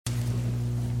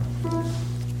We're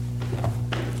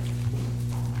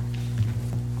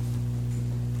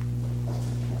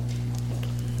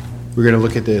going to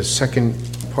look at the second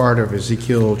part of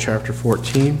Ezekiel chapter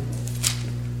 14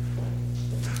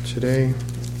 today.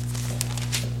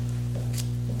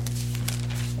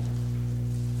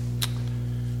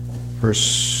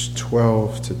 Verse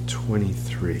 12 to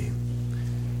 23.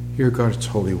 Hear God's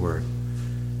holy word.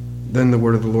 Then the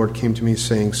word of the Lord came to me,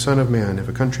 saying, Son of man, if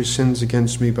a country sins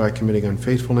against me by committing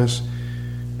unfaithfulness,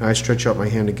 and I stretch out my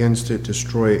hand against it,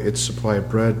 destroy its supply of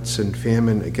bread, send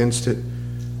famine against it,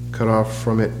 cut off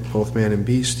from it both man and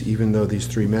beast, even though these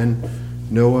three men,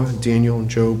 Noah, Daniel, and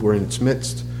Job, were in its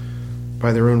midst,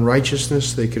 by their own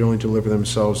righteousness they could only deliver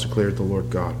themselves, declared the Lord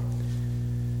God.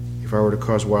 If I were to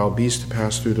cause wild beasts to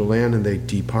pass through the land, and they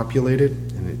depopulated,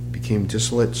 and it became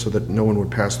desolate, so that no one would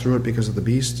pass through it because of the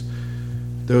beasts,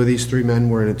 though these three men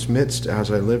were in its midst, as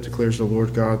I live, declares the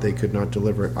Lord God, they could not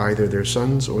deliver either their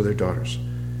sons or their daughters.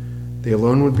 They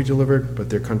alone would be delivered, but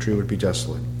their country would be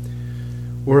desolate.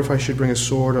 Or if I should bring a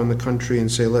sword on the country and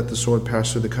say, Let the sword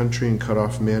pass through the country and cut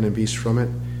off man and beast from it,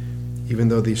 even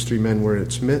though these three men were in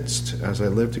its midst, as I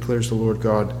live, declares the Lord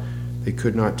God, they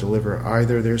could not deliver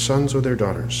either their sons or their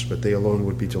daughters, but they alone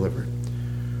would be delivered.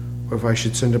 Or if I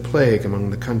should send a plague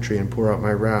among the country and pour out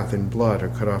my wrath in blood, or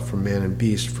cut off from man and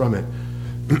beast from it,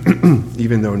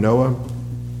 even though Noah,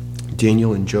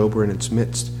 Daniel, and Job were in its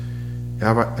midst,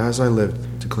 as I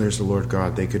live, declares the Lord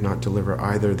God, they could not deliver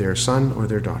either their son or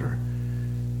their daughter.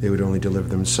 They would only deliver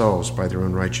themselves by their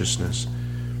own righteousness.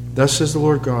 Thus says the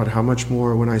Lord God, how much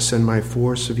more when I send my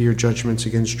 4 severe judgments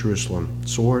against Jerusalem,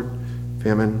 sword,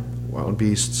 famine, wild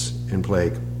beasts, and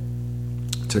plague,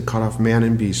 to cut off man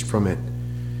and beast from it.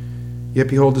 Yet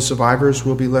behold, the survivors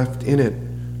will be left in it,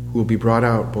 who will be brought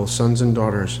out, both sons and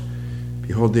daughters.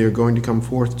 Behold, they are going to come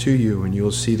forth to you, and you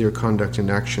will see their conduct and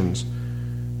actions.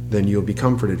 Then you will be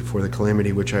comforted for the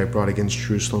calamity which I have brought against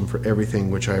Jerusalem, for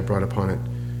everything which I have brought upon it.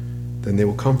 Then they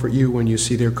will comfort you when you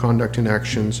see their conduct and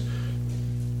actions,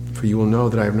 for you will know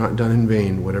that I have not done in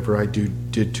vain whatever I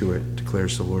did to it,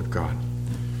 declares the Lord God.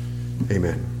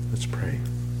 Amen. Let's pray.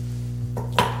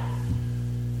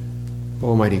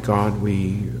 Almighty God,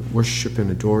 we worship and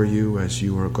adore you as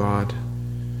you are God,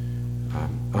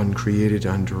 uncreated,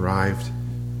 underived,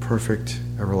 perfect,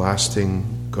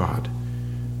 everlasting God.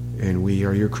 And we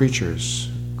are your creatures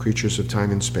of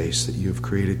time and space that you have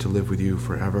created to live with you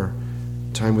forever,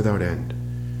 time without end.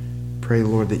 Pray,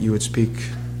 Lord, that you would speak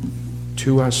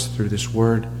to us through this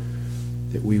word,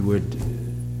 that we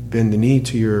would bend the knee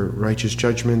to your righteous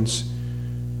judgments,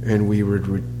 and we would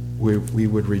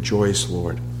rejoice,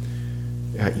 Lord,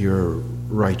 at your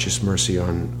righteous mercy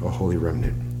on a holy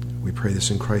remnant. We pray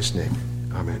this in Christ's name.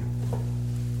 Amen.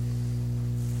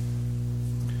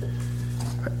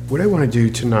 What I want to do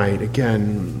tonight,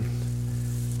 again,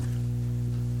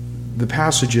 the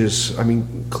passages,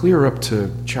 clear up to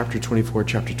chapter 24,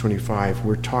 chapter 25,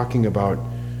 we're talking about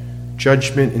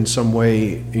judgment in some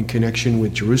way in connection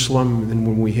with Jerusalem. And then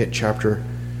when we hit chapter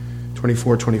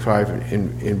 24, 25,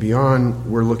 and beyond,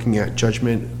 we're looking at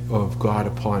judgment of God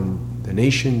upon the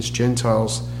nations,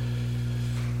 Gentiles.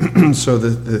 So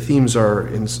the themes are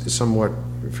somewhat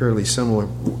fairly similar.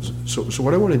 So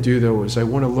what I want to do, though, is I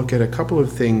want to look at a couple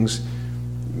of things,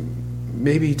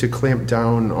 maybe to clamp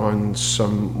down on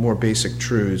some more basic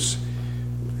truths.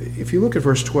 If you look at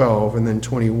verse 12 and then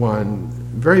 21,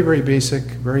 very, very basic,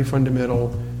 very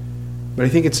fundamental, but I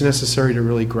think it's necessary to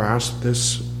really grasp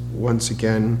this once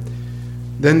again.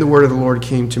 Then the word of the Lord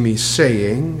came to me,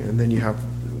 saying, and then you have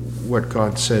what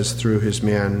God says through his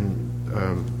man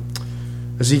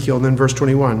Ezekiel, and then verse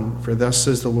 21, for thus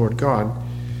says the Lord God.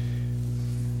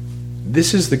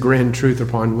 This is the grand truth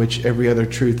upon which every other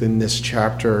truth in this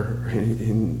chapter,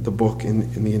 in the book,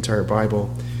 in the entire Bible,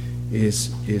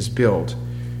 is built.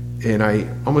 And I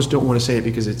almost don't want to say it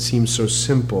because it seems so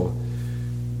simple,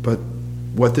 but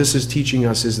what this is teaching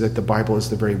us is that the Bible is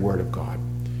the very Word of God.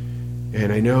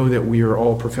 And I know that we are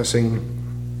all professing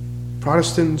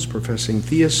Protestants, professing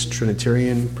theists,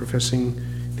 Trinitarian, professing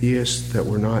theists, that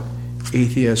we're not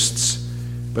atheists.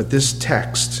 But this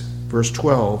text, verse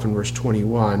 12 and verse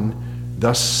 21,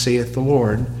 thus saith the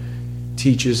Lord,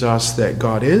 teaches us that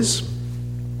God is,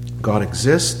 God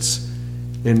exists.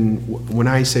 And when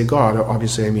I say God,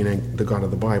 obviously I mean the God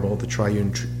of the Bible, the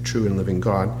triune, true and living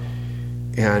God.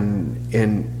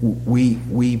 And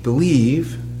we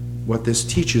believe what this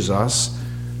teaches us,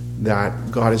 that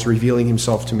God is revealing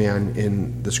himself to man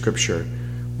in the Scripture.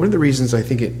 One of the reasons I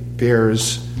think it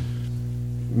bears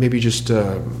maybe just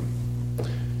a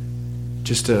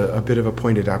bit of a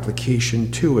pointed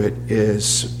application to it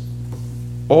is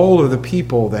all of the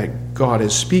people that God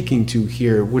is speaking to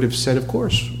here would have said, of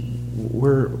course,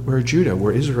 We're Judah.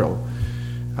 We're Israel.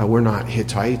 We're not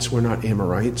Hittites. We're not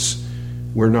Amorites.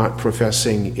 We're not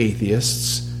professing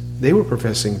atheists. They were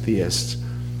professing theists.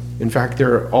 In fact,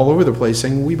 they're all over the place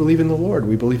saying, we believe in the Lord.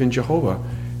 We believe in Jehovah.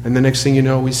 And the next thing you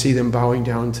know, we see them bowing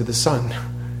down to the Son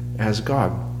as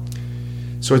God.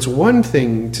 So it's one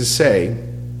thing to say,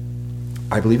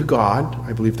 I believe in God.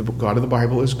 I believe the God of the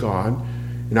Bible is God.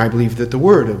 And I believe that the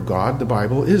Word of God, the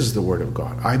Bible, is the Word of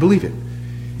God. I believe it.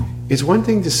 It's one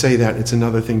thing to say that. It's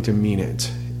another thing to mean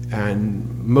it.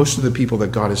 And most of the people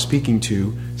that God is speaking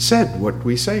to said what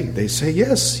we say. They say,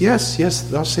 yes, yes, yes,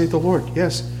 thus saith the Lord,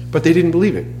 yes. But they didn't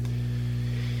believe it.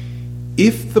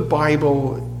 If the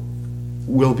Bible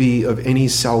will be of any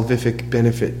salvific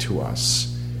benefit to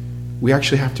us, we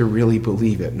actually have to really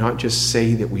believe it. Not just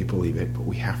say that we believe it, but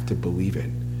we have to believe it.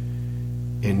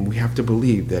 And we have to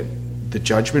believe that the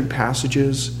judgment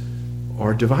passages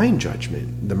are divine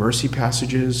judgment. The mercy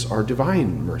passages are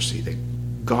divine mercy. That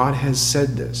God has said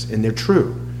this, and they're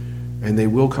true, and they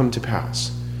will come to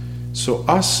pass. So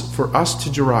for us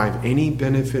to derive any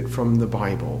benefit from the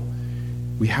Bible,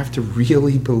 we have to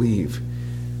really believe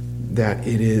that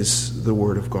it is the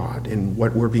Word of God. And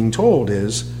what we're being told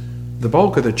is the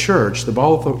bulk of the church, the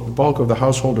bulk of the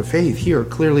household of faith here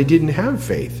clearly didn't have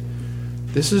faith.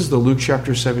 This is the Luke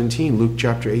chapter 17, Luke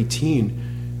chapter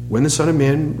 18. When the Son of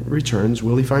Man returns,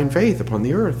 will he find faith upon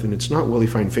the earth? And it's not, will he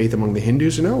find faith among the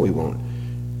Hindus? No, he won't.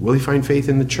 Will he find faith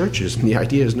in the churches? And the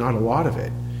idea is not a lot of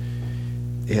it.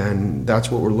 And that's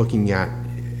what we're looking at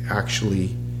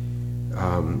actually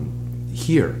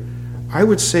here. I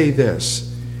would say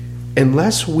this,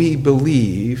 unless we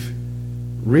believe,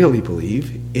 really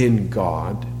believe, in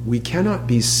God, we cannot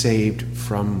be saved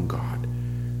from God.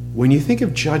 When you think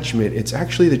of judgment, it's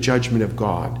actually the judgment of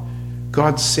God.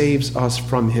 God saves us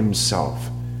from himself.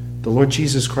 The Lord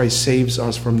Jesus Christ saves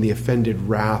us from the offended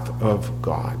wrath of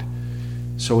God.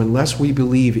 So unless we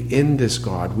believe in this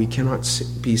God, we cannot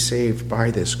be saved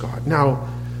by this God. Now,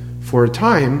 for a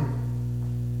time,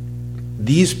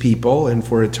 these people, and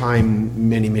for a time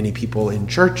many, many people in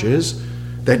churches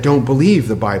that don't believe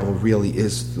the Bible really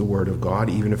is the Word of God,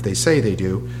 even if they say they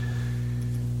do,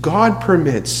 God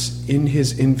permits in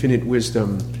his infinite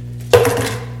wisdom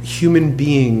human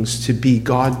beings to be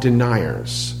God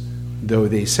deniers, though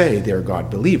they say they're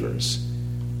God believers,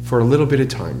 for a little bit of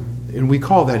time. And we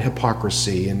call that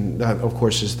hypocrisy, and that, of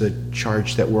course, is the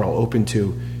charge that we're all open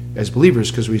to as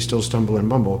believers because we still stumble and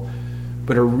mumble.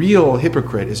 But a real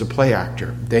hypocrite is a play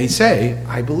actor. They say,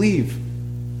 I believe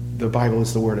the Bible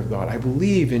is the Word of God. I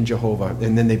believe in Jehovah,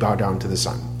 and then they bow down to the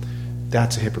Son.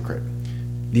 That's a hypocrite.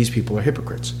 These people are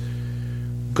hypocrites.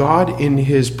 God, in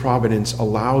his providence,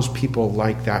 allows people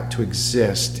like that to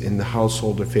exist in the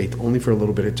household of faith only for a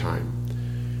little bit of time.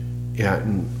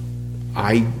 And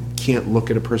I can't look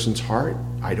at a person's heart.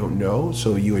 I don't know.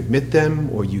 So you admit them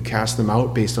or you cast them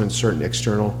out based on certain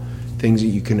external things that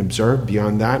you can observe.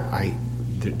 Beyond that,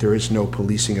 there is no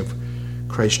policing of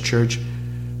Christ Church.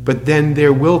 But then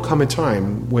there will come a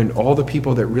time when all the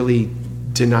people that really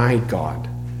denied God,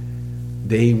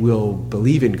 they will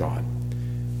believe in God.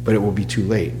 But it will be too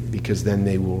late, because then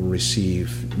they will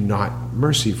receive not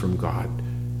mercy from God,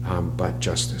 but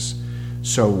justice.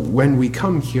 So when we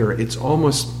come here, it's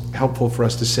almost helpful for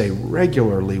us to say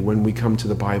regularly when we come to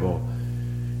the Bible,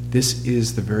 this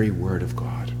is the very Word of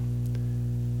God.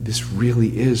 This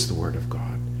really is the Word of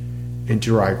God. And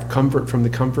derive comfort from the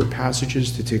comfort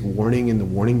passages, to take warning in the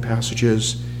warning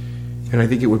passages. And I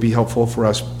think it would be helpful for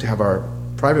us to have our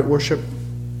private worship,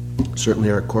 certainly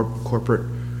our corporate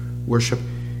worship.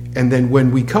 And then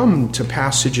when we come to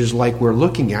passages like we're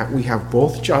looking at, we have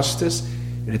both justice,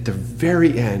 and at the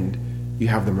very end, you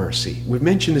have the mercy. We've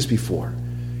mentioned this before.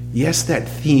 Yes, that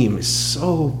theme is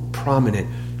so prominent.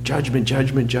 Judgment,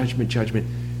 judgment, judgment, judgment.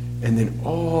 And then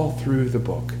all through the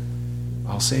book,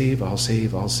 I'll save, I'll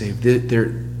save, I'll save.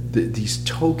 These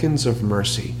tokens of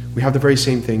mercy. We have the very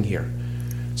same thing here.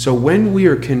 So when we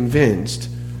are convinced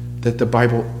that the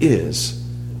Bible is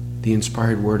the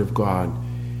inspired Word of God,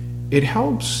 it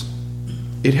helps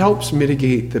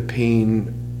mitigate the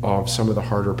pain of some of the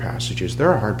harder passages. There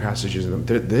are hard passages in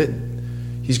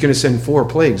them. He's going to send 4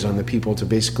 plagues on the people to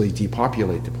basically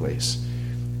depopulate the place.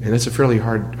 And that's a fairly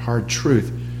hard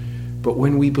truth. But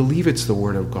when we believe it's the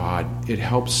Word of God, it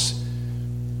helps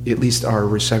at least our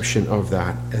reception of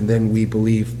that. And then we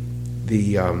believe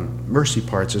the mercy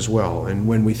parts as well. And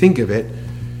when we think of it,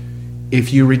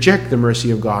 if you reject the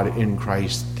mercy of God in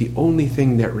Christ, the only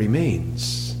thing that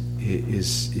remains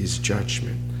is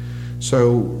judgment.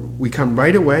 So we come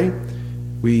right away.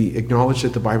 We acknowledge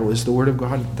that the Bible is the Word of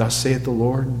God. Thus saith the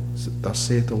Lord, thus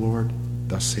saith the Lord,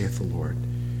 thus saith the Lord.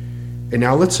 And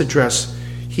now let's address,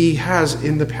 he has,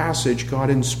 in the passage, God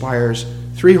inspires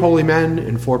 3 holy men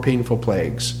and 4 painful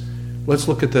plagues. Let's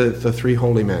look at the 3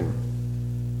 holy men.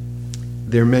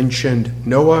 They're mentioned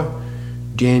Noah,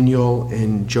 Daniel,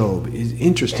 and Job. It's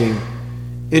interesting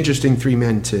 3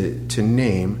 men to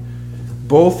name.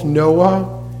 Both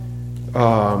Noah,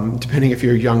 depending if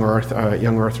you're young Earth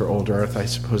or old Earth. I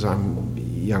suppose I'm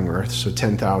young Earth, so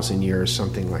 10,000 years,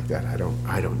 something like that. I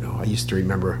don't know. I used to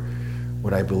remember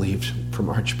what I believed from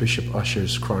Archbishop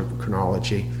Usher's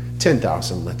chronology.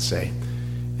 10,000, let's say.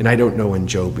 And I don't know when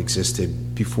Job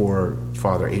existed before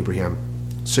Father Abraham.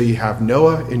 So you have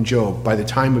Noah and Job. By the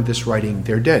time of this writing,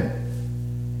 they're dead.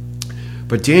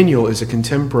 But Daniel is a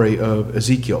contemporary of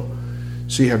Ezekiel.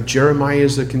 So you have Jeremiah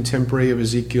as a contemporary of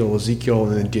Ezekiel,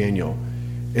 and then Daniel.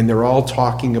 And they're all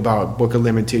talking about Book of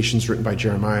Lamentations written by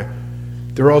Jeremiah.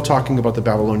 They're all talking about the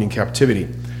Babylonian captivity.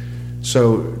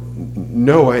 So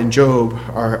Noah and Job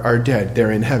are dead.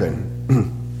 They're in heaven.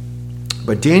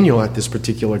 But Daniel at this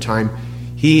particular time,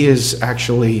 he is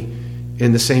actually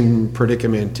in the same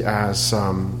predicament as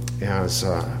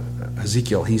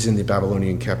Ezekiel. He's in the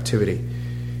Babylonian captivity.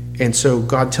 And so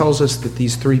God tells us that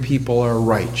these 3 people are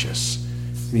righteous.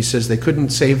 And he says they couldn't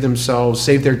save themselves,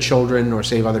 save their children, or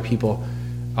save other people,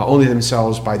 only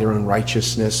themselves by their own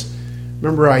righteousness.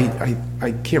 Remember,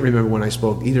 I can't remember when I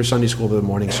spoke, either Sunday school or the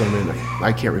morning sermon,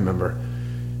 I can't remember.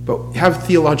 But have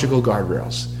theological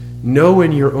guardrails. Know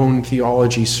in your own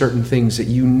theology certain things that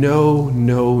you know,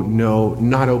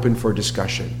 not open for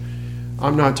discussion.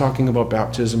 I'm not talking about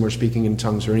baptism or speaking in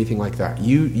tongues or anything like that.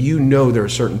 You know there are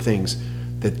certain things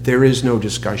that there is no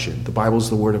discussion. The Bible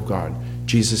is the Word of God.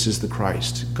 Jesus is the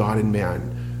Christ, God and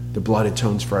man. The blood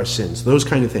atones for our sins. Those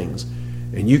kind of things.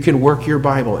 And you can work your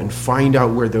Bible and find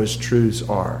out where those truths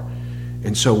are.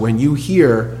 And so when you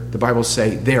hear the Bible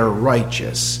say they're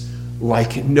righteous,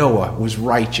 like Noah was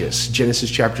righteous,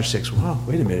 Genesis chapter 6, well,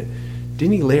 wait a minute.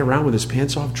 Didn't he lay around with his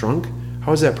pants off drunk?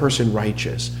 How is that person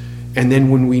righteous? And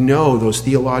then when we know those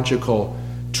theological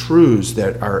truths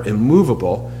that are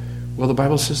immovable, well, the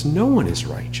Bible says no one is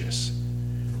righteous.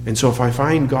 And so if I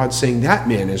find God saying that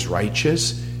man is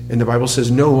righteous, and the Bible says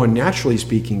no one, naturally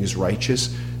speaking, is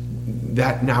righteous,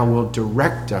 that now will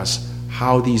direct us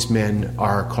how these men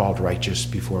are called righteous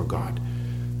before God.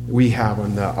 We have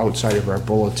on the outside of our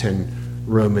bulletin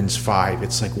Romans 5.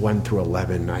 It's like 1 through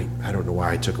 11. I don't know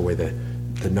why I took away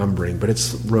the numbering, but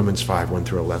it's Romans 5, 1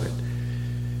 through 11.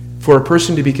 For a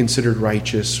person to be considered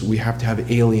righteous, we have to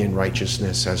have alien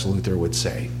righteousness, as Luther would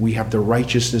say. We have the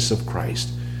righteousness of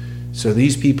Christ. So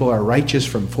these people are righteous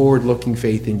from forward-looking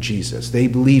faith in Jesus. They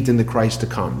believed in the Christ to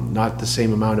come, not the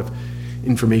same amount of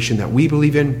information that we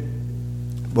believe in.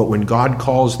 But when God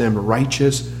calls them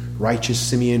righteous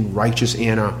Simeon, righteous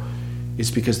Anna,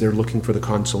 it's because they're looking for the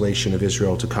consolation of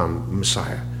Israel to come,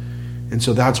 Messiah. And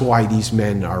so that's why these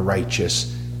men are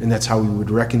righteous, and that's how we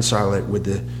would reconcile it with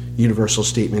the universal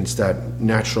statements that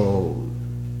natural,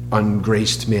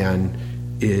 ungraced man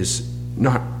is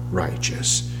not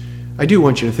righteous. I do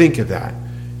want you to think of that.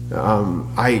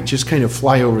 I just kind of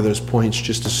fly over those points,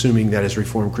 just assuming that as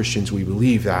Reformed Christians we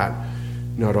believe that.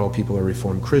 Not all people are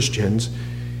Reformed Christians.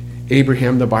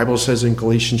 Abraham, the Bible says in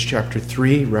Galatians chapter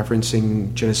 3,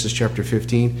 referencing Genesis chapter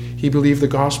 15, he believed the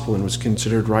gospel and was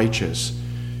considered righteous.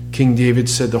 King David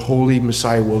said the holy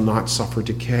Messiah will not suffer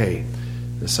decay.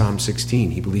 In Psalm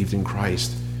 16, he believed in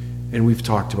Christ. And we've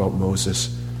talked about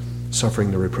Moses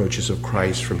suffering the reproaches of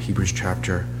Christ from Hebrews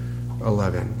chapter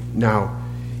 11. Now,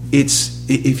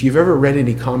 if you've ever read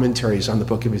any commentaries on the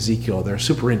book of Ezekiel, they're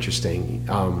super interesting.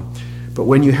 But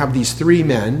when you have these 3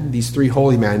 men, these 3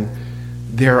 holy men,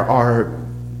 there are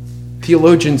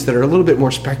theologians that are a little bit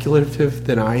more speculative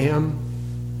than I am,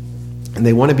 and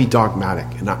they want to be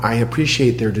dogmatic. And I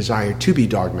appreciate their desire to be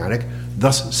dogmatic.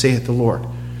 Thus saith the Lord.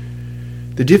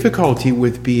 The difficulty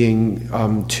with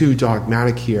being too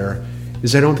dogmatic here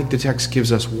is I don't think the text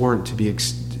gives us warrant to be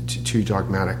too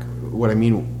dogmatic. What I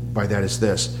mean by that is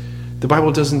this. The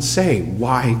Bible doesn't say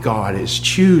why God is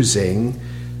choosing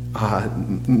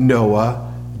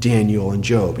Noah, Daniel, and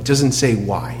Job. It doesn't say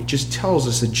why. It just tells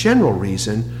us the general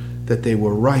reason that they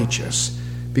were righteous.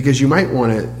 Because you might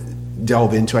want to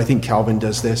delve into, I think Calvin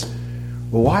does this,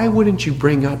 well, why wouldn't you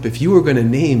bring up, if you were going to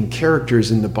name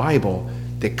characters in the Bible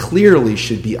that clearly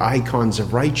should be icons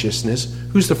of righteousness,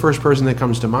 who's the first person that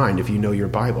comes to mind if you know your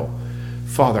Bible?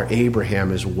 Father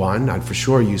Abraham is one. I'd for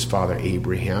sure use Father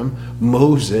Abraham.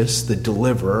 Moses, the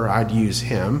deliverer, I'd use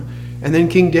him. And then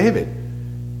King David.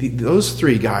 Those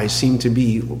 3 guys seem to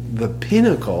be the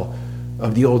pinnacle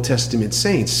of the Old Testament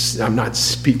saints. I'm not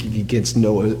speaking against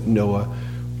Noah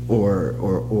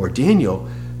or Daniel,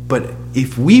 but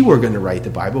if we were going to write the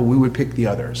Bible, we would pick the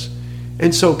others.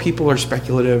 And so people are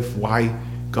speculative why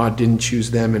God didn't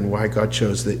choose them and why God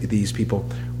chose these people.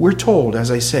 We're told,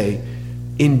 as I say,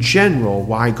 in general,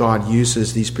 why God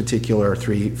uses these particular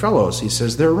three fellows. He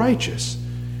says they're righteous.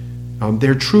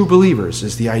 They're true believers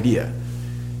is the idea.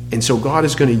 And so God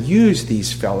is going to use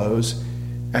these fellows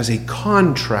as a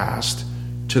contrast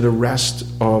to the rest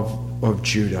of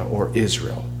Judah or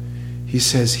Israel. He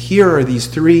says, here are these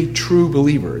three true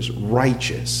believers,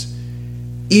 righteous.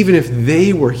 Even if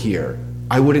they were here,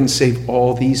 I wouldn't save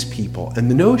all these people. And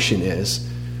the notion is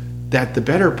that the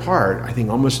better part, I think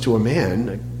almost to a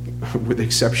man, with the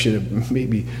exception of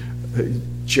maybe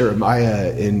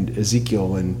Jeremiah and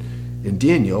Ezekiel and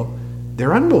Daniel,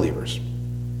 they're unbelievers.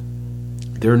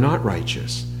 They're not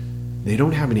righteous. They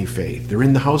don't have any faith. They're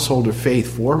in the household of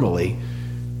faith formally,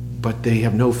 but they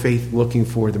have no faith looking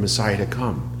for the Messiah to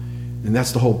come. And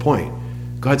that's the whole point.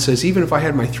 God says, even if I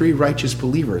had my three righteous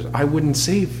believers, I wouldn't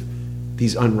save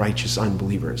these unrighteous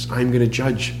unbelievers. I'm going to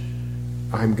judge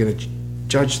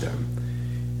them.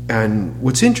 And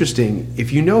what's interesting,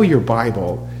 if you know your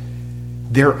Bible,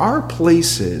 there are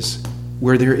places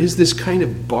where there is this kind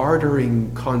of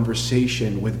bartering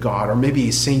conversation with God, or maybe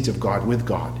a saint of God with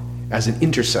God as an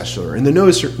intercessor. And the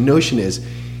notion is,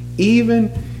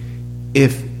 even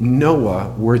if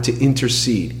Noah were to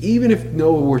intercede, even if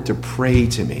Noah were to pray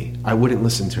to me, I wouldn't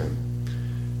listen to him.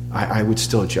 I would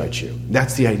still judge you.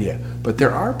 That's the idea. But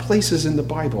there are places in the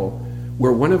Bible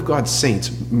where one of God's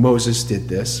saints, Moses did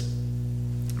this,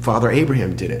 Father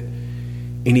Abraham did it,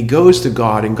 and he goes to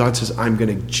God, and God says, I'm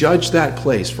going to judge that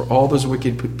place for all those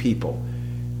wicked people.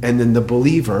 And then the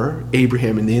believer,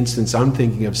 Abraham in the instance I'm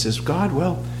thinking of, says, God,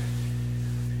 well,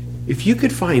 if you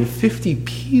could find 50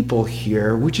 people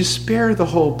here, would you spare the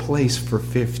whole place for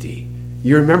 50?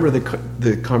 You remember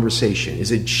the conversation.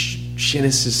 Is it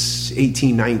Genesis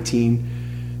 18:19?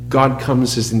 God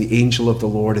comes as the angel of the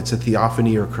Lord. It's a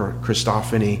theophany or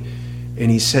Christophany. And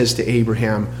he says to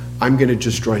Abraham, I'm going to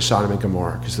destroy Sodom and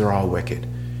Gomorrah because they're all wicked.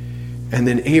 And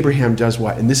then Abraham does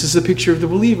what? And this is a picture of the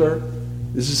believer.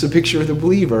 This is a picture of the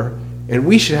believer. And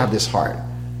we should have this heart.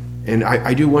 And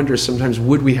I do wonder sometimes,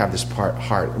 would we have this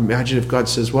heart? Imagine if God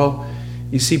says, well,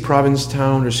 you see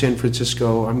Provincetown or San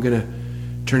Francisco, I'm going to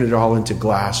turn it all into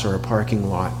glass or a parking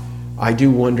lot. I do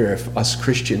wonder if us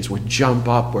Christians would jump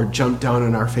up or jump down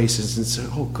on our faces and say,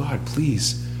 oh God,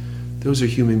 please, those are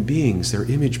human beings. They're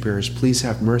image bearers. Please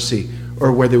have mercy.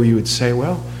 Or whether we would say,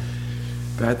 well,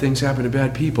 bad things happen to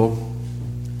bad people.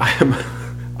 I'm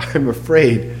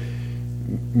afraid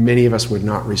many of us would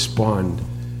not respond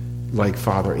like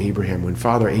Father Abraham. When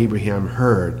Father Abraham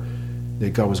heard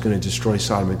that God was going to destroy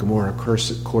Sodom and Gomorrah, of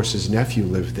course his nephew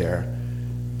lived there.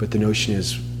 But the notion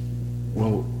is,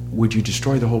 well, would you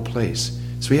destroy the whole place?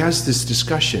 So he has this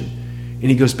discussion, and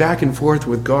he goes back and forth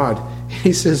with God.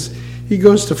 He says, he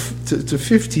goes to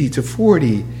 50, to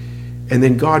 40, and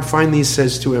then God finally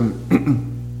says to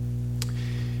him,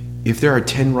 if there are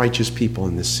 10 righteous people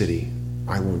in this city,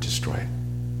 I won't destroy it.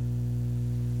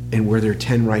 And were there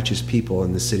 10 righteous people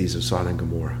in the cities of Sodom and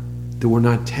Gomorrah? There were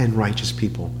not 10 righteous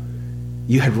people.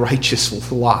 You had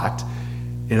righteous Lot,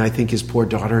 and I think his poor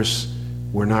daughters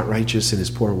were not righteous, and his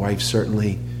poor wife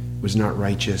certainly was not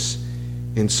righteous.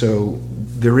 And so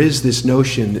there is this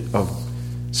notion of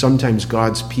sometimes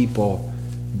God's people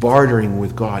bartering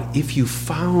with God. If you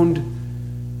found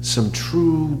some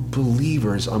true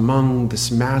believers among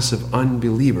this mass of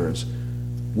unbelievers,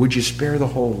 would you spare the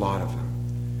whole lot of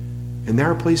them? And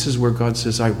there are places where God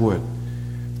says, I would.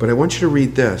 But I want you to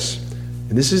read this.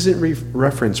 And this isn't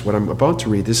reference what I'm about to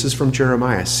read. This is from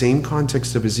Jeremiah, same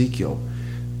context of Ezekiel.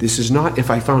 This is not,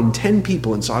 if I found 10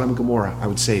 people in Sodom and Gomorrah, I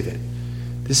would save it.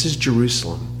 This is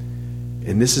Jerusalem.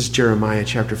 And this is Jeremiah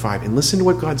chapter 5. And listen to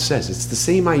what God says. It's the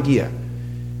same idea.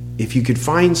 If you could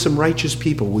find some righteous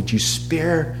people, would you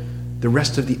spare the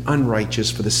rest of the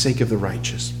unrighteous for the sake of the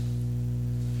righteous?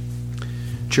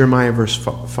 Jeremiah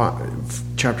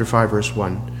chapter 5, verse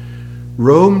 1.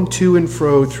 Roam to and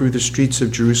fro through the streets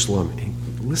of Jerusalem.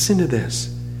 And listen to this.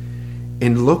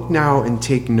 And look now and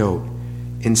take note,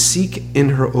 and seek in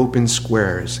her open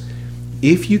squares,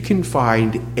 if you can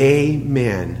find a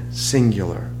man,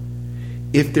 singular.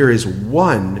 If there is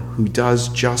one who does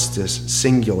justice,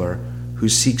 singular, who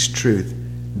seeks truth,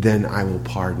 then I will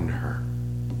pardon her.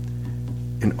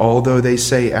 And although they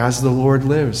say, as the Lord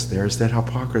lives, there's that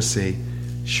hypocrisy,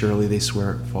 surely they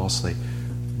swear falsely.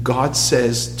 God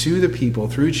says to the people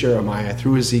through Jeremiah,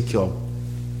 through Ezekiel,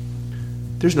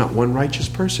 there's not one righteous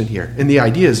person here. And the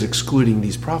idea is excluding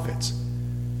these prophets.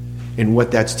 And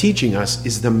what that's teaching us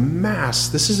is the mass.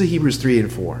 This is a Hebrews 3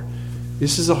 and 4.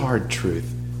 This is a hard truth.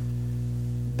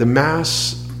 The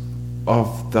mass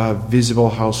of the visible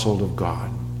household of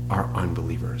God, are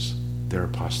unbelievers. They're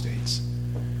apostates.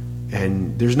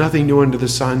 And there's nothing new under the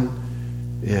sun.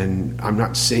 And I'm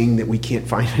not saying that we can't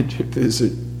find it. There's a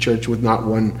church with not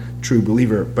one true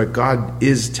believer. But God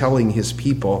is telling his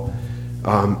people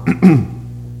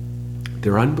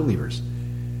they're unbelievers.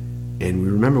 And we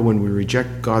remember when we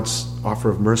reject God's offer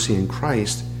of mercy in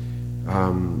Christ,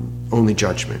 only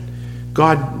judgment.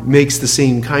 God makes the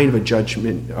same kind of a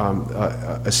judgment,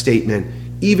 a statement.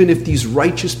 Even if these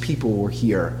righteous people were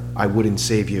here, I wouldn't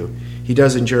save you. He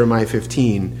does in Jeremiah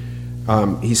 15.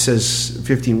 He says,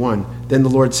 15:1, then the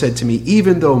Lord said to me,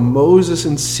 even though Moses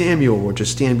and Samuel were to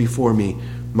stand before me,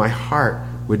 my heart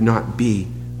would not be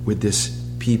with this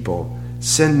people.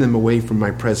 Send them away from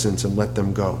my presence and let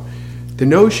them go. The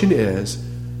notion is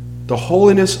the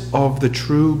holiness of the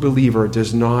true believer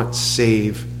does not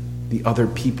save the other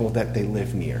people that they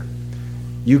live near.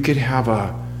 You could have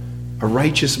a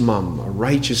righteous mom, a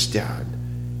righteous dad,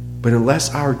 but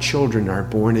unless our children are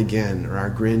born again or our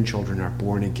grandchildren are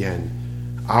born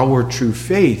again, our true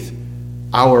faith,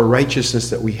 our righteousness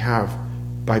that we have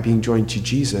by being joined to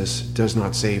Jesus does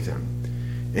not save them.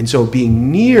 And so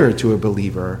being near to a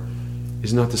believer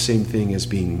is not the same thing as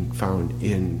being found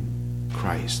in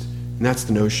Christ. And that's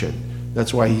the notion.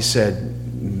 That's why he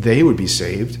said they would be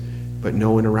saved, but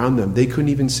no one around them. They couldn't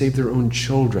even save their own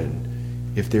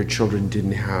children if their children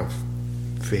didn't have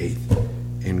faith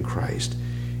in Christ.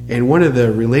 And one of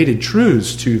the related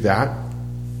truths to that,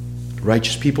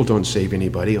 righteous people don't save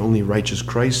anybody, only righteous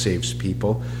Christ saves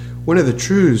people. One of the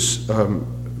truths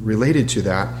related to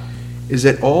that is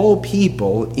that all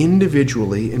people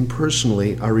individually and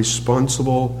personally are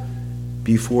responsible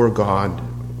before God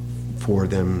for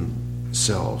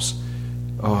themselves.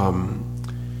 Now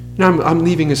I'm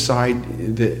leaving aside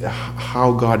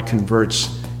how God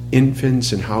converts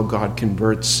infants and how God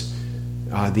converts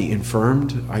the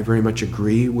infirmed. I very much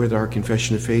agree with our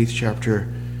Confession of Faith,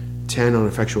 chapter 10 on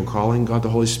effectual calling. God the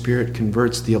Holy Spirit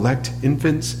converts the elect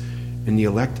infants and the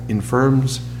elect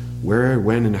infirms where,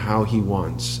 when, and how he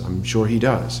wants. I'm sure he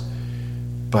does.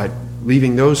 But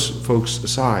leaving those folks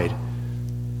aside,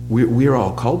 we are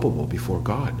all culpable before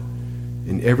God.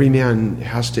 And every man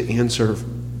has to answer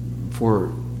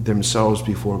for themselves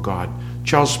before God.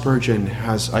 Charles Spurgeon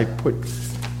has, I put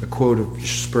a quote of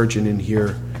Spurgeon in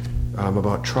here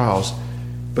about trials,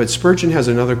 but Spurgeon has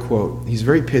another quote. He's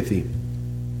very pithy.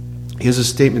 He has a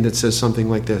statement that says something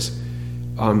like this: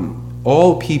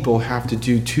 all people have to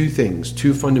do two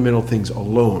fundamental things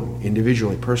alone,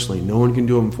 individually, personally. No one can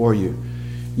do them for you.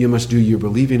 You must do your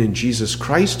believing in Jesus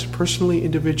Christ personally,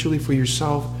 individually, for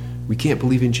yourself. We can't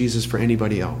believe in Jesus for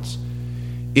anybody else.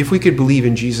 If we could believe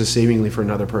in Jesus savingly for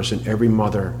another person, every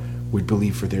mother would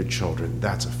believe for their children.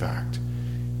 That's a fact.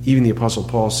 Even the Apostle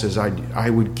Paul says, I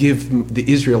would give the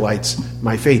Israelites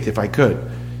my faith if I could.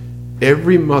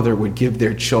 Every mother would give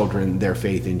their children their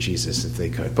faith in Jesus if they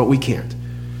could, but we can't.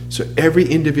 So every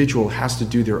individual has to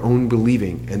do their own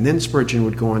believing. And then Spurgeon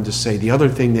would go on to say the other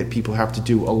thing that people have to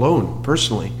do alone,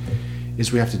 personally,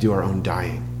 is we have to do our own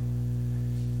dying.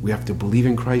 We have to believe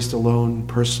in Christ alone,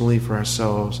 personally, for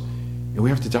ourselves, and we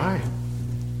have to die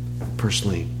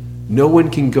personally. No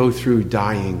one can go through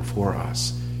dying for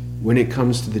us. When it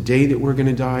comes to the day that we're going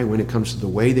to die, when it comes to the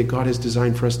way that God has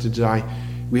designed for us to die,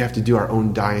 we have to do our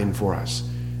own dying for us.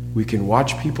 We can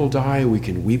watch people die. We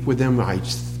can weep with them. I've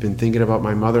been thinking about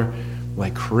my mother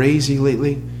like crazy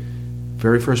lately.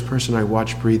 Very first person I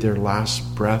watched breathe their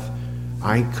last breath,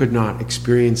 I could not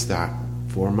experience that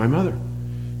for my mother.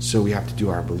 So we have to do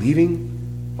our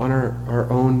believing on our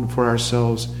own for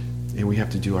ourselves, and we have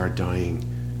to do our dying.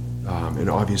 And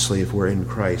obviously, if we're in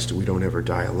Christ, we don't ever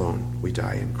die alone. We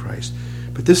die in Christ.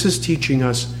 But this is teaching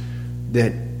us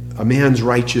that a man's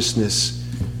righteousness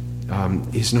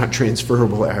is not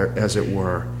transferable, as it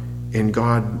were, and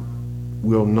God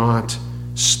will not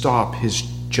stop his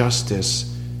justice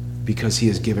because he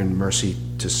has given mercy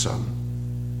to some,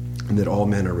 and that all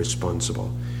men are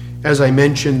responsible. As I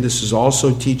mentioned, this is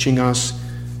also teaching us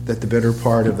that the better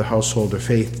part of the household of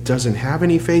faith doesn't have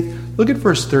any faith. Look at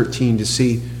verse 13 to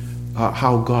see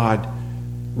how God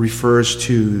refers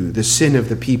to the sin of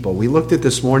the people. We looked at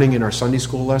this morning in our Sunday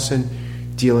school lesson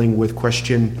dealing with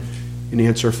question and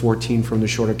answer 14 from the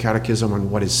Shorter Catechism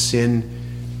on what is sin.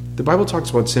 The Bible talks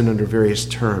about sin under various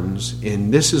terms,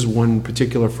 and this is one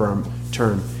particular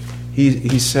term.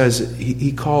 He says,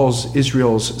 he calls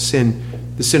Israel's sin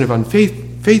the sin of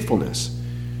unfaithfulness.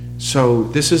 So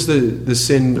this is the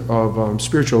sin of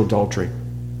spiritual adultery.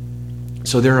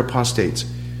 So they're apostates.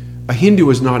 A Hindu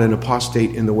is not an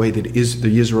apostate in the way that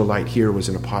the Israelite here was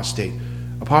an apostate.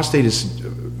 Apostate is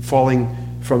falling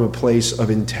from a place of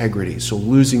integrity, so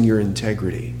losing your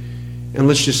integrity. And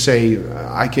let's just say,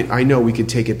 I know we could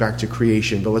take it back to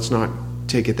creation, but let's not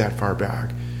take it that far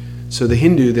back. So the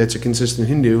Hindu that's a consistent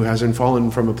Hindu hasn't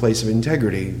fallen from a place of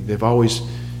integrity. They've always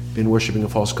been worshiping a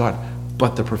false god.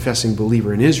 But the professing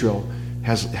believer in Israel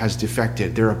has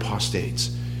defected. They're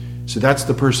apostates. So that's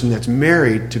the person that's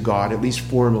married to God, at least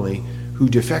formally, who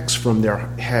defects from their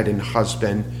head and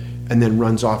husband and then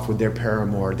runs off with their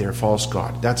paramour, their false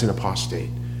god. That's an apostate.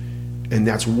 And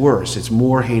that's worse. It's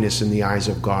more heinous in the eyes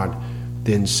of God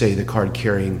than, say, the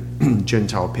card-carrying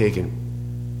Gentile pagan.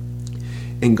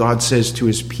 And God says to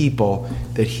his people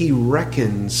that he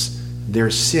reckons their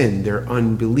sin, their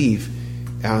unbelief,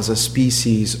 as a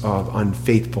species of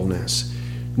unfaithfulness.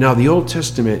 Now, the Old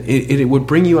Testament, it would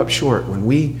bring you up short when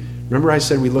remember I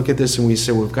said we look at this and we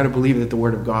say, well, we've got to believe that the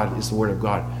Word of God is the Word of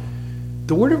God.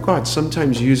 The Word of God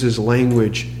sometimes uses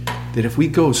language that if we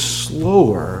go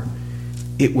slower,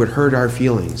 it would hurt our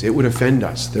feelings. It would offend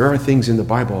us. There are things in the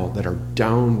Bible that are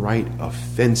downright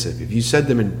offensive. If you said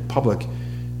them in public,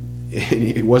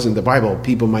 it wasn't the Bible,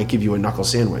 people might give you a knuckle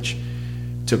sandwich.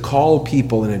 To call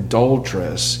people an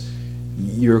adulteress,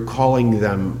 you're calling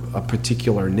them a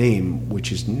particular name,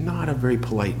 which is not a very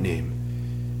polite name.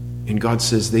 And God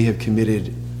says they have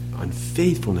committed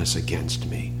unfaithfulness against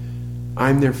me.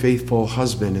 I'm their faithful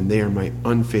husband and they are my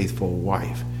unfaithful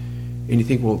wife. And you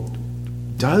think, well,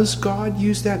 does God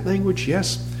use that language?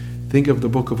 Yes. Think of the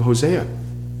book of Hosea.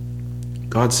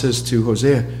 God says to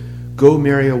Hosea, go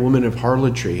marry a woman of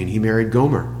harlotry. And he married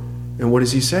Gomer. And what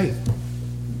does he say?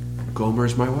 Gomer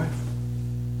is my wife.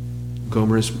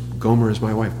 Gomer is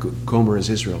my wife. Gomer is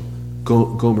Israel.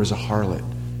 Gomer is a harlot.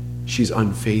 She's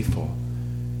unfaithful.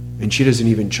 And she doesn't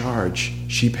even charge.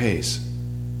 She pays.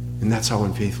 And that's how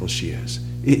unfaithful she is.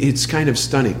 It's kind of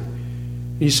stunning.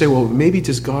 And you say, well, maybe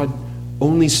does God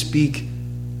only speak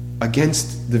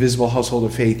against the visible household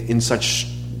of faith in such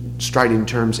strident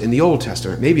terms in the Old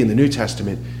Testament? Maybe in the New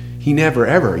Testament, he never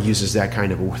ever uses that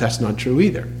kind of a word. That's not true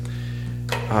either.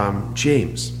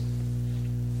 James,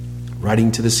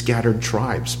 writing to the scattered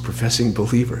tribes, professing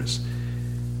believers,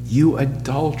 you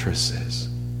adulteresses.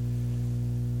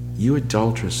 You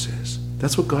adulteresses.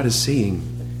 That's what God is saying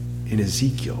in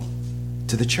Ezekiel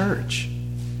to the church.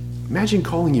 Imagine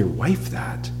calling your wife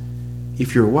that.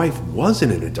 If your wife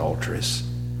wasn't an adulteress,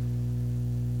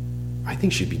 I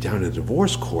think she'd be down in a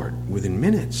divorce court within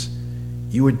minutes.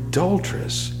 You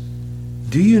adulteress.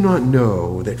 Do you not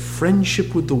know that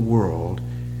friendship with the world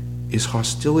is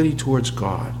hostility towards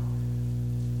God?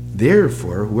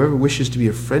 Therefore, whoever wishes to be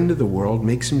a friend of the world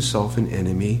makes himself an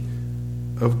enemy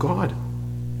of God.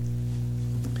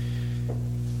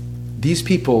 These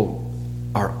people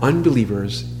are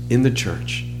unbelievers in the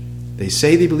church. They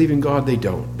say they believe in God, they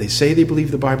don't. They say they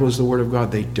believe the Bible is the Word of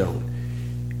God, they don't.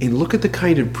 And look at the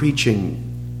kind of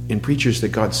preaching and preachers that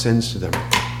God sends to them.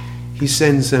 He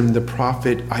sends them the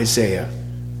prophet Isaiah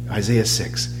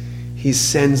 6. He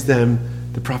sends them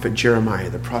the prophet Jeremiah,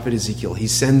 the prophet Ezekiel. He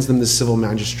sends them the civil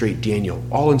magistrate Daniel,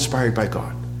 all inspired by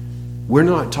God. We're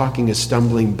not talking a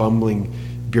stumbling, bumbling,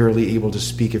 barely able to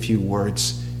speak a few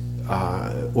words,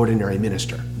 ordinary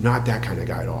minister. Not that kind of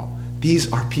guy at all.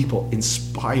 These are people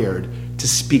inspired to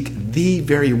speak the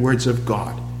very words of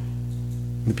God.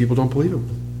 And the people don't believe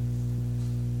them.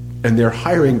 And they're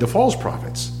hiring the false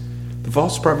prophets. The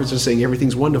false prophets are saying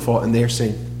everything's wonderful, and they're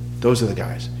saying, those are the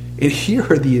guys. And here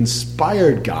are the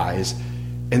inspired guys,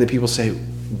 and the people say,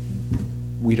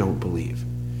 we don't believe.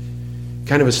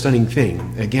 Kind of a stunning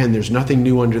thing. Again, there's nothing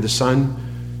new under the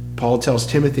sun. Paul tells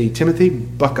Timothy,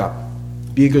 buck up.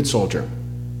 Be a good soldier.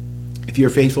 If you're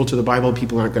faithful to the Bible,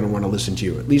 people aren't going to want to listen to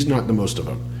you, at least not the most of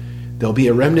them. There'll be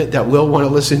a remnant that will want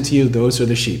to listen to you. Those are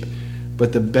the sheep.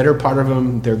 But the better part of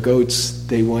them, they're goats.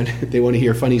 They want to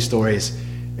hear funny stories.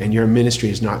 And your ministry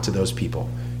is not to those people.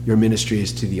 Your ministry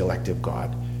is to the elect of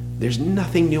God. There's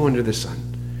nothing new under the sun.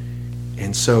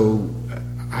 And so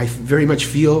I very much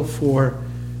feel for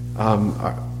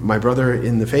my brother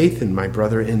in the faith and my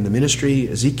brother in the ministry,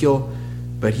 Ezekiel,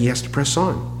 but he has to press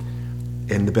on.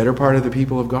 And the better part of the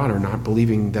people of God are not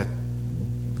believing that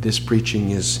this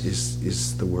preaching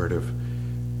is the word of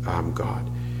God.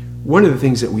 One of the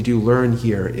things that we do learn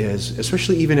here is,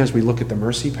 especially even as we look at the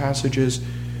mercy passages,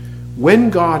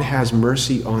 when God has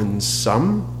mercy on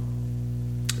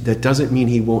some, that doesn't mean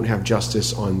he won't have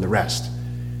justice on the rest.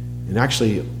 And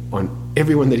actually, on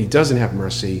everyone that he doesn't have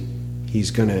mercy,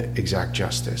 he's going to exact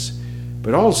justice.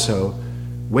 But also,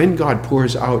 when God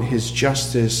pours out his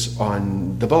justice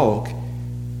on the bulk,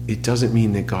 it doesn't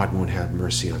mean that God won't have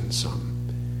mercy on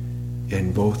some.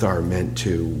 And both are meant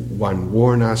to, one,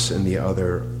 warn us, and the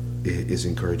other is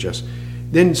encourage us.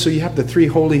 Then, so you have the three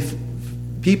holy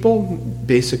people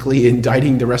basically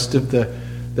indicting the rest of the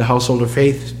the household of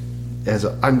faith as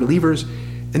unbelievers.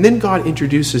 And then God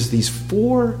introduces these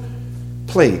 4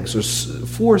 plagues, or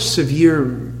 4 severe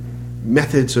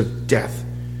methods of death.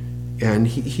 And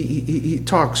he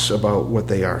talks about what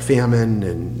they are: famine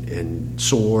and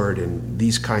sword and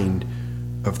these kind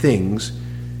of things.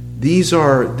 These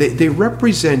are, they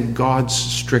represent God's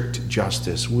strict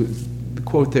justice.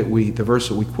 The verse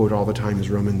that we quote all the time is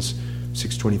Romans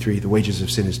 6:23, the wages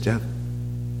of sin is death.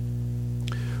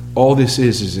 All this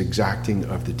is exacting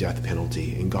of the death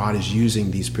penalty, and God is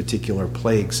using these particular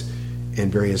plagues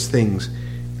and various things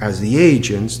as the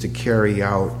agents to carry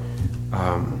out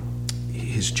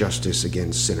his justice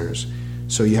against sinners.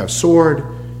 So you have sword,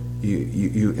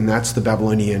 and that's the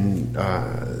Babylonian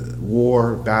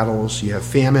war battles. You have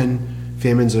famine.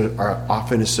 Famines are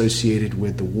often associated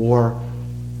with the war.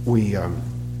 We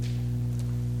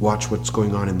watch what's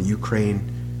going on in the Ukraine.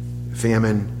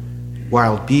 Famine.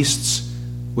 Wild beasts.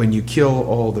 When you kill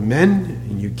all the men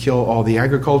and you kill all the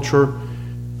agriculture,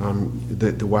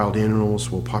 the wild animals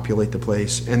will populate the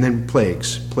place. And then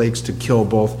plagues. Plagues to kill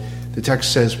both. The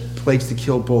text says plagues to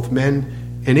kill both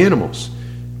men and animals,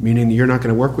 meaning you're not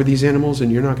going to work with these animals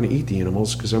and you're not going to eat the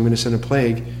animals, because I'm going to send a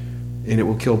plague and it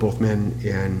will kill both men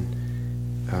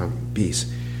and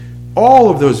beasts. All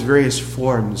of those various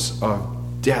forms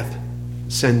of death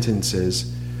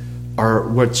sentences are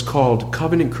what's called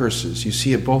covenant curses. You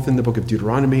see it both in the book of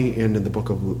Deuteronomy and in the book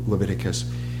of Leviticus.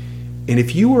 And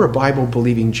if you were a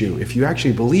Bible-believing Jew, if you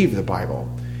actually believe the Bible,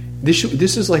 this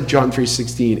is like John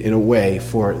 3:16 in a way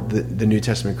for the New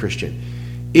Testament Christian.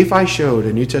 If I showed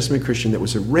a New Testament Christian that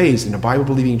was raised in a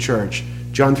Bible-believing church,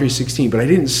 John 3:16, but I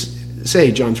didn't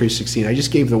say John 3:16, I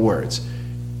just gave the words,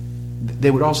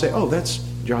 they would all say, oh, that's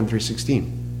John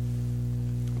 3:16.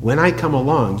 When I come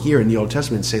along here in the Old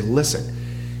Testament and say, listen,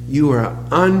 you are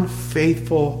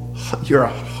unfaithful, you're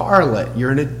a harlot,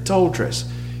 you're an adulteress.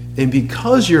 And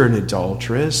because you're an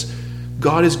adulteress,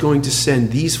 God is going to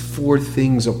send these 4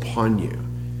 things upon you.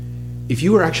 If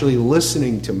you were actually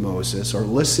listening to Moses or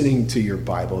listening to your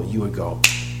Bible, you would go,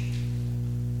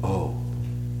 oh,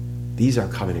 these are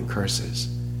covenant curses.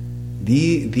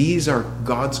 These are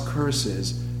God's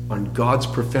curses on God's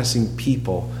professing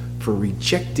people for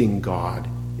rejecting God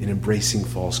and embracing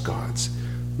false gods.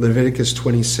 Leviticus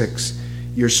 26,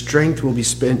 your strength will be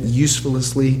spent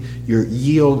uselessly, your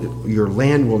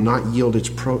land will not yield its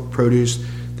produce,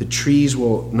 the trees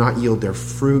will not yield their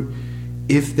fruit.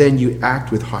 If then you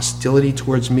act with hostility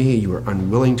towards me, and you are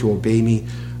unwilling to obey me,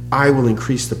 I will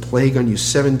increase the plague on you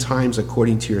 7 times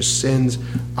according to your sins.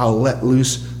 I'll let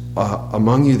loose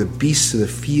among you the beasts of the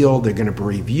field. They're going to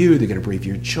bereave you. They're going to bereave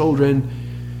your children.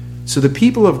 So the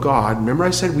people of God, remember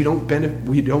I said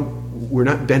we're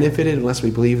not benefited unless we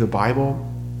believe the Bible?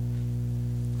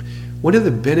 One of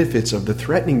the benefits of the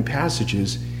threatening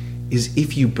passages is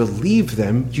if you believe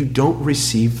them, you don't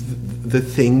receive the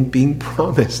thing being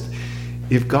promised.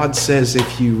 If God says,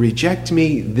 if you reject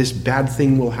me, this bad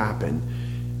thing will happen.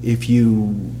 If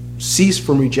you cease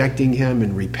from rejecting him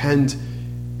and repent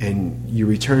and you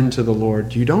return to the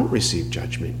Lord, you don't receive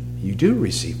judgment. You do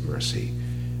receive mercy.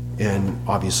 And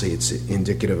obviously it's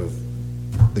indicative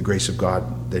of the grace of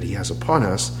God that he has upon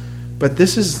us. But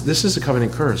this is a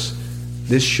covenant curse.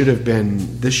 This should have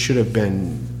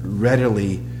been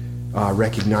readily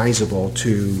recognizable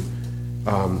to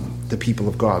the people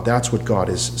of God. That's what God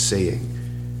is saying.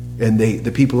 And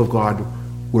the people of God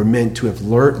were meant to have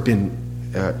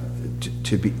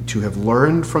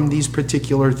learned from these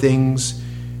particular things.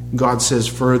 God says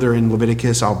further in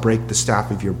Leviticus, I'll break the staff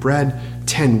of your bread.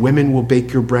 10 women will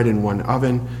bake your bread in one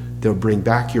oven. They'll bring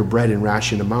back your bread in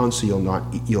ration amounts, so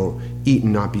you'll eat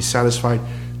and not be satisfied.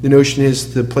 The notion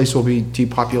is the place will be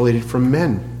depopulated from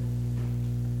men.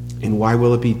 And why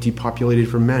will it be depopulated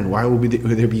from men? Why will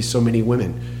there be so many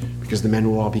women? Because the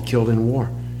men will all be killed in war.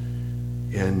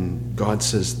 And God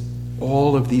says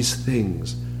all of these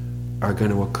things are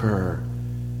going to occur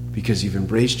because you've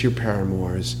embraced your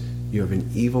paramours, you have an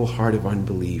evil heart of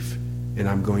unbelief, and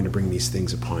I'm going to bring these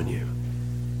things upon you.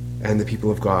 And the people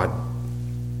of God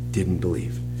didn't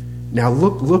believe. Now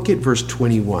look at verse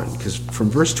 21, because from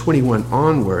verse 21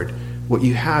 onward, what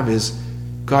you have is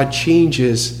God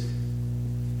changes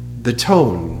the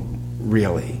tone,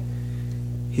 really.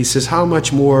 He says, how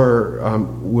much more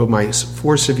will my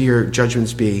 4 severe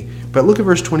judgments be? But look at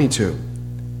verse 22.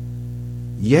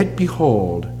 Yet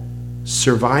behold,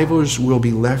 survivors will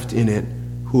be left in it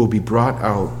who will be brought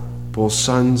out, both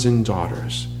sons and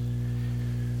daughters.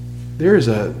 There's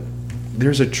a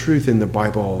truth in the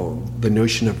Bible, the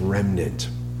notion of remnant.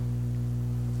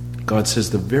 God says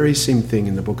the very same thing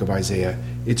in the book of Isaiah.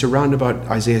 It's around about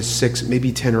Isaiah 6,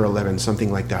 maybe 10 or 11,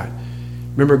 something like that.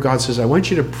 Remember, God says, I want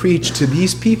you to preach to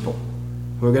these people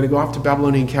who are going to go off to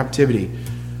Babylonian captivity.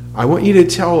 I want you to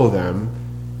tell them,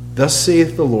 thus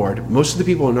saith the Lord. Most of the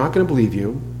people are not going to believe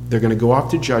you. They're going to go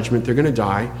off to judgment. They're going to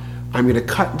die. I'm going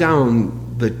to cut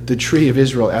down the tree of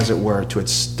Israel, as it were, to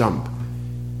its stump.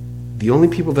 The only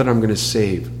people that I'm going to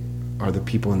save are the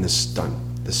people in the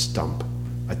stump,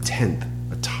 a tenth,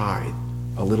 a tithe,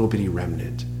 a little bitty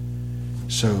remnant.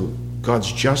 So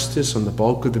God's justice on the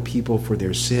bulk of the people for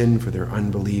their sin, for their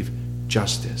unbelief,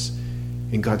 justice.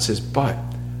 And God says, but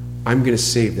I'm going to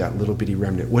save that little bitty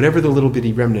remnant, whatever the little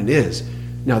bitty remnant is.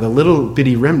 Now, the little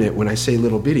bitty remnant, when I say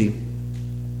little bitty,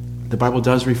 the Bible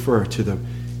does refer to the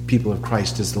people of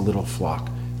Christ as the little flock.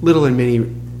 Little in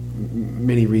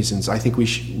many reasons. I think we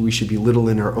should be little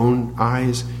in our own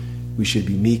eyes. We should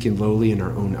be meek and lowly in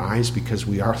our own eyes because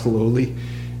we are lowly.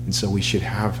 And so we should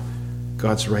have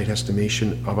God's right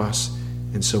estimation of us.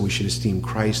 And so we should esteem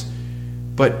Christ.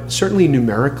 But certainly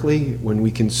numerically, when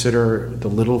we consider the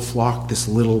little flock, this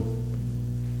little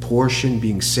portion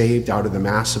being saved out of the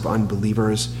mass of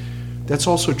unbelievers, that's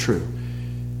also true.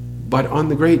 But on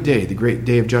the great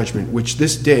day of judgment, which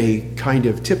this day kind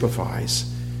of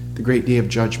typifies, the great day of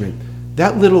judgment,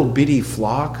 that little bitty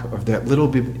flock, or that little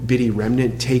bitty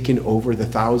remnant taken over the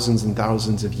thousands and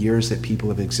thousands of years that people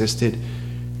have existed,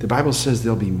 the Bible says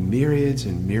there'll be myriads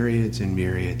and myriads and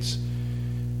myriads.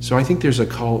 So I think there's a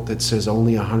cult that says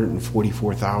only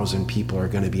 144,000 people are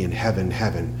going to be in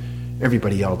heaven.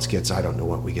 Everybody else gets, I don't know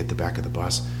what, we get the back of the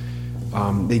bus.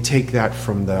 They take that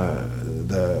from the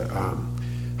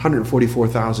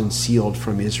 144,000 sealed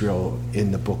from Israel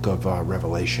in the book of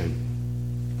Revelation.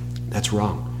 That's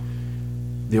wrong.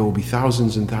 There will be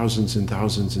thousands and thousands and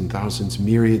thousands and thousands,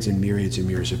 myriads and myriads and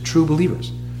myriads of true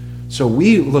believers. So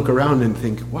we look around and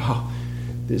think, wow,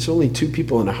 there's only 2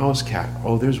 people in a house cat.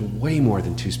 Oh, there's way more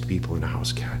than 2 people in a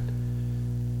house cat.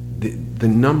 The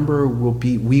number will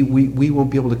be, we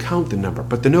won't be able to count the number.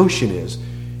 But the notion is,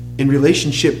 in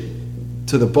relationship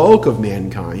to the bulk of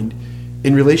mankind,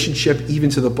 in relationship even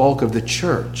to the bulk of the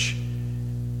church,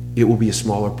 it will be a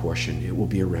smaller portion. It will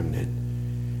be a remnant.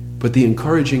 But the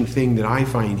encouraging thing that I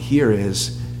find here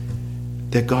is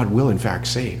that God will in fact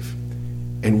save.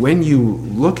 And when you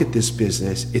look at this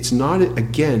business, it's not,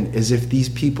 again, as if these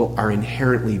people are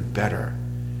inherently better.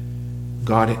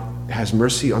 God has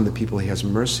mercy on the people he has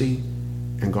mercy,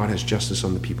 and God has justice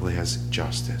on the people he has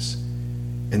justice.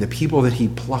 And the people that he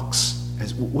plucks,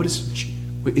 as what is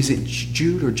it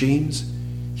Jude or James?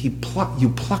 You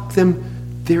pluck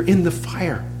them, they're in the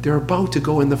fire. They're about to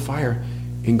go in the fire,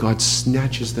 and God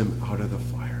snatches them out of the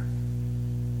fire.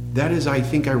 That is, I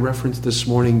think I referenced this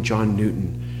morning, John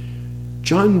Newton.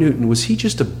 John Newton, was he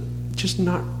just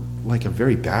not like a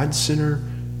very bad sinner?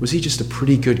 Was he just a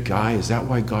pretty good guy? Is that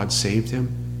why God saved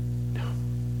him? No.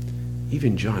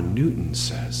 Even John Newton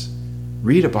says,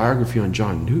 read a biography on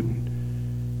John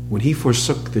Newton. When he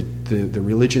forsook the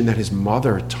religion that his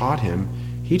mother taught him,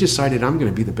 he decided, I'm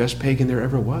going to be the best pagan there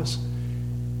ever was.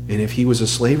 And if he was a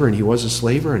slaver, and he was a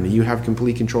slaver, and you have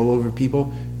complete control over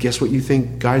people, guess what you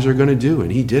think guys are going to do?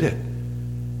 And he did it.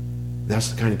 That's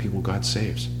the kind of people God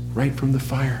saves. Right from the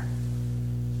fire.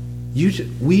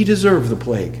 We deserve the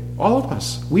plague. All of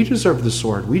us. We deserve the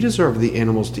sword. We deserve the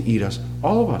animals to eat us.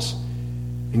 All of us.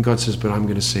 And God says, but I'm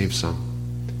going to save some.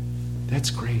 That's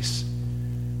grace.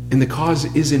 And the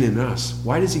cause isn't in us.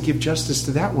 Why does he give justice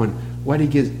to that one? Why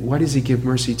does he give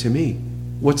mercy to me?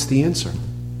 What's the answer?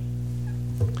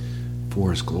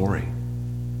 For his glory.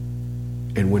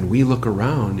 And when we look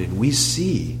around and we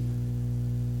see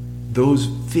those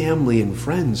family and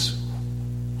friends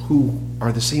who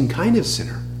are the same kind of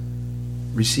sinner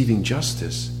receiving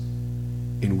justice,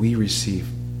 and we receive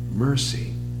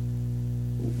mercy,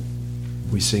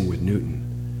 we sing with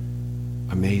Newton,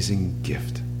 amazing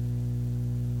gift.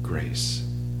 Grace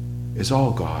is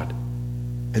all God.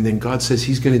 And then God says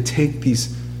he's going to take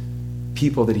these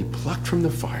people that he plucked from the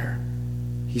fire,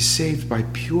 he saved by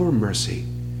pure mercy,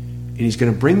 and he's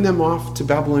going to bring them off to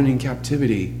Babylonian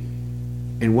captivity.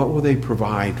 And what will they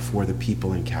provide for the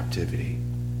people in captivity?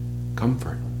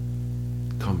 Comfort.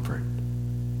 Comfort.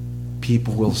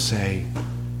 People will say,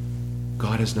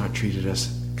 God has not treated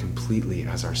us completely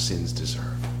as our sins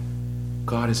deserve.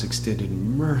 God has extended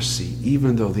mercy,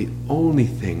 even though the only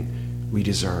thing we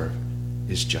deserve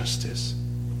is justice.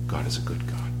 God is a good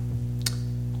God.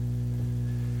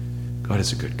 God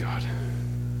is a good God.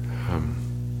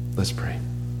 Let's pray.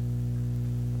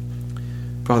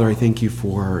 Father, I thank you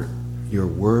for your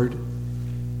word.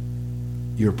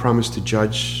 Your promise to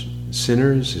judge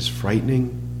sinners is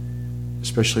frightening,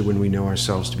 especially when we know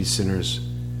ourselves to be sinners.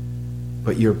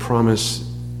 But your promise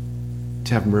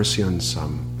to have mercy on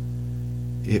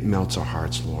some it melts our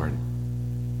hearts, Lord.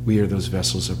 We are those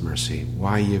vessels of mercy.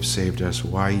 Why you have saved us,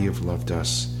 why you have loved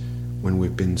us when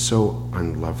we've been so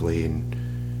unlovely, and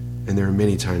there are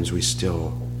many times we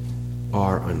still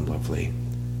are unlovely.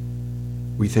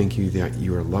 We thank you that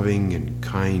you are loving and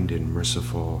kind and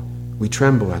merciful. We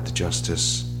tremble at the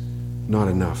justice, not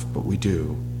enough, but we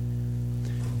do.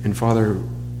 And Father,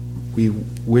 we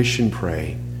wish and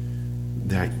pray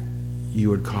that you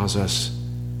would cause us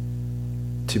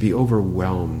to be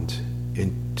overwhelmed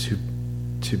and to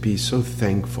be so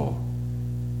thankful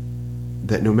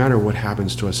that no matter what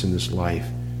happens to us in this life,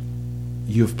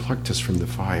 you have plucked us from the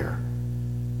fire.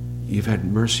 You've had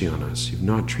mercy on us. You've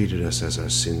not treated us as our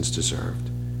sins deserved.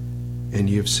 And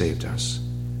you have saved us.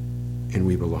 And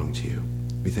we belong to you.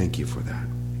 We thank you for that.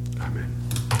 Amen.